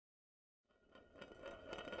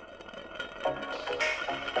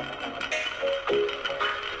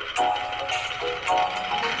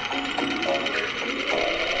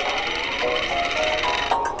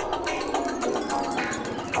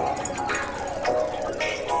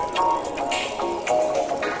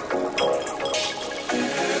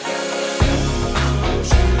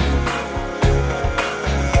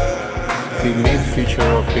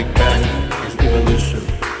Big Bang is evolution.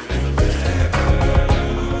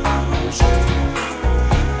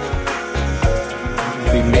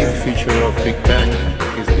 The main feature of Big Bang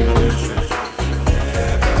is evolution.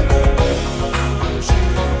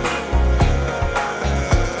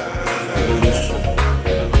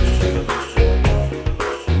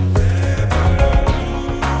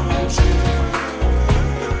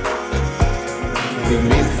 The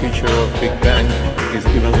main feature of Big Bang is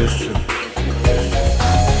evolution.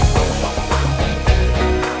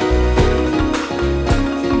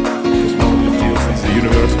 Cosmology deals with the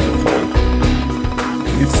universe as a whole,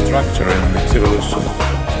 its structure and its evolution.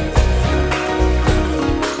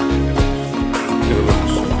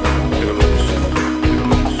 Evolution.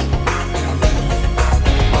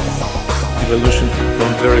 Evolution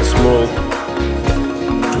from very small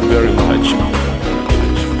to very large.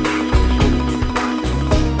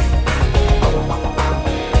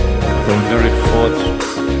 From very hot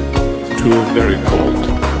to very cold.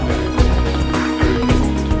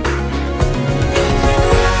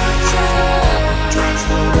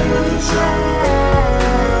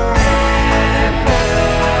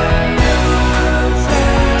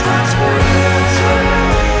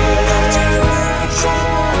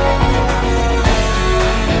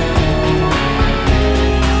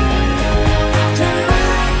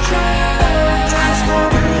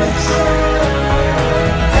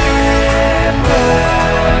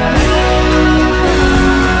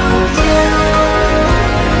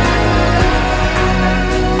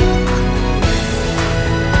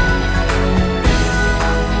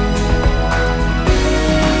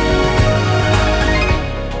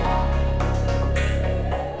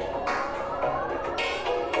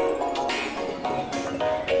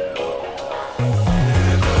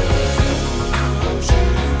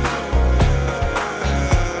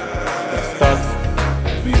 Starts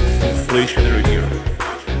with inflationary era.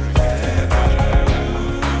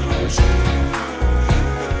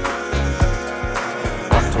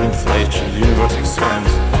 After inflation, the universe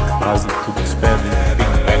expands as it could expand in the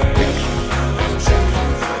Big Bang picture.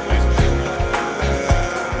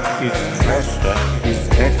 Its pressure is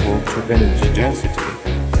equal to energy density,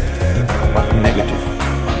 but negative.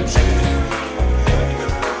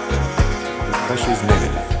 The pressure is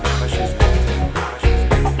negative.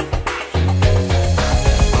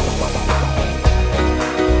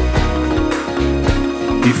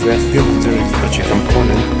 If we assume there is such a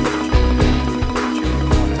component,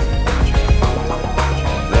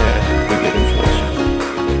 then we get inflation.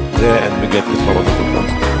 Then we get cosmological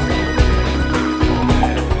constants.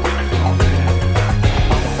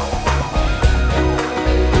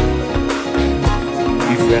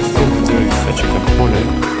 If we assume there is such a component,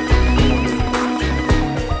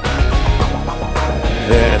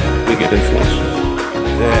 then we get inflation.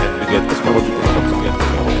 Then we get cosmological constants.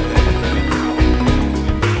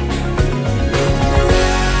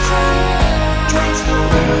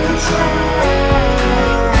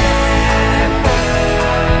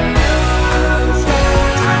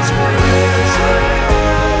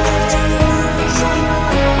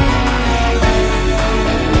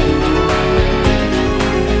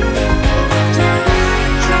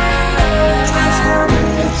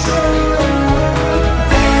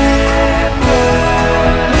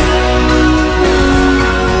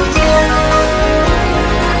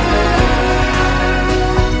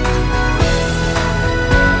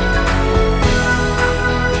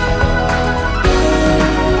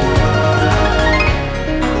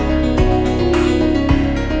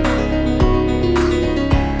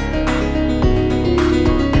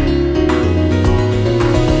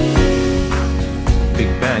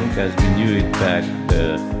 As we knew it back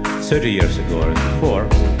 30 years ago or before,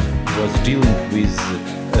 was dealing with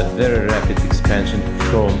a very rapid expansion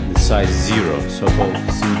from the size zero, so-called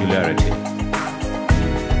singularity.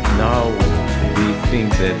 Now we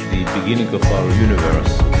think that the beginning of our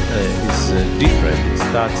universe is different. It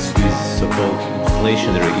starts with so-called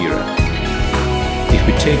inflationary era. If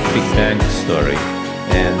we take Big Bang story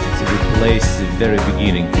and replace the very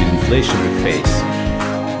beginning with inflationary phase,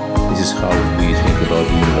 this is how we think about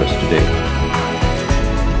the universe today.